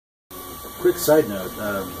quick side note,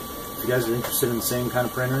 if you guys are interested in the same kind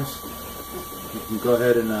of printers, you can go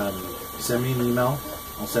ahead and send me an email.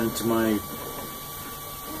 I'll send it to my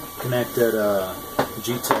connect at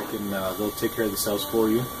Geeetech, and they'll take care of the sales for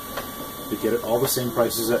you. You get all the same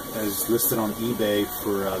prices as listed on eBay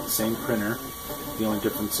for the same printer. The only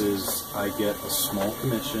difference is I get a small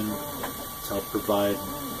commission to help provide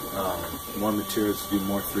more materials to do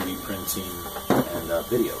more 3D printing and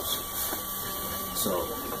videos. So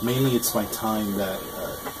mainly it's my time that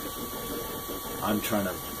I'm trying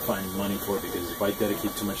to find money for, because if I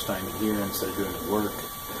dedicate too much time here instead of doing the work,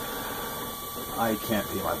 I can't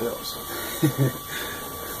pay my bills.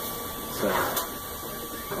 So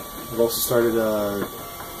I've also started,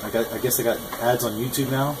 I guess I got ads on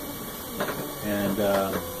YouTube now, and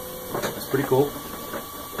that's pretty cool.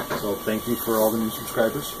 So thank you for all the new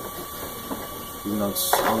subscribers, even though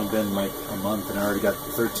it's only been like a month and I already got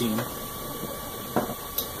 13.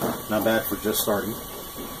 Not bad for just starting.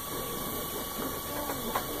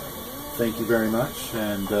 Thank you very much,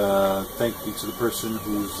 and thank you to the person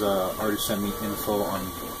who's already sent me info on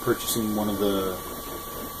purchasing one of the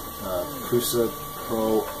Prusa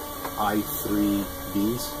Pro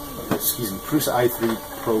i3Bs. Excuse me, Prusa i3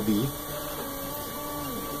 Pro B.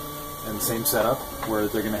 And the same setup, where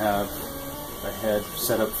they're going to have a head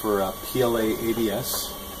set up for PLA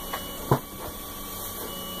ABS,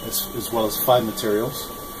 as well as 5 materials.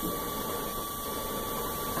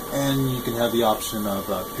 And you can have the option of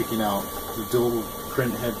picking out the dual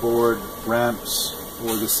print headboard, ramps,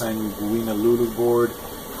 or the Sanguina Lulu board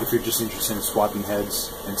if you're just interested in swapping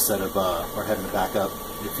heads instead of, or having a backup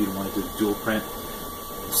if you don't want to do the dual print.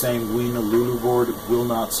 The Sanguina Lulu board will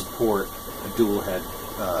not support a dual head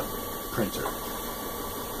printer.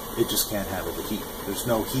 It just can't handle the heat. There's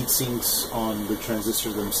no heat sinks on the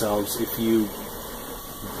transistors themselves. If you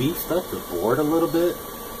beefed up the board a little bit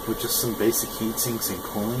with just some basic heat sinks and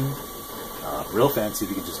cooling, real fancy, if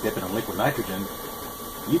you could just dip it in liquid nitrogen,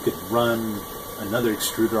 you could run another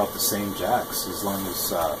extruder off the same jacks as long as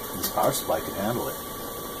this power supply could handle it.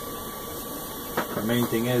 The main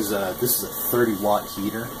thing is, this is a 30 watt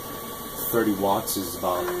heater. 30 watts is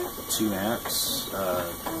about 2 amps,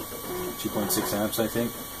 2.6 amps I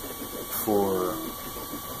think, for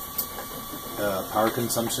power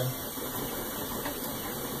consumption.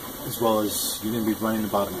 As well as you're going to be running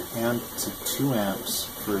about 1 amp to 2 amps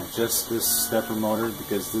for just this stepper motor,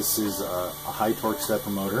 because this is a high torque stepper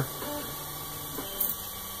motor,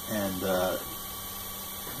 and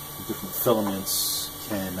different filaments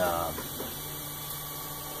can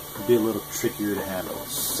be a little trickier to handle.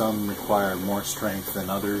 Some require more strength than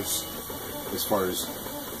others as far as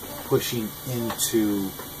pushing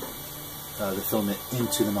into the filament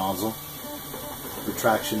into the nozzle.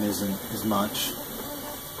 Retraction isn't as much.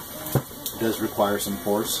 Does require some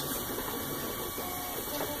force.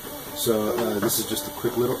 So this is just a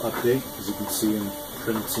quick little update. As you can see, I'm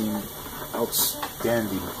printing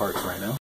outstanding parts right now.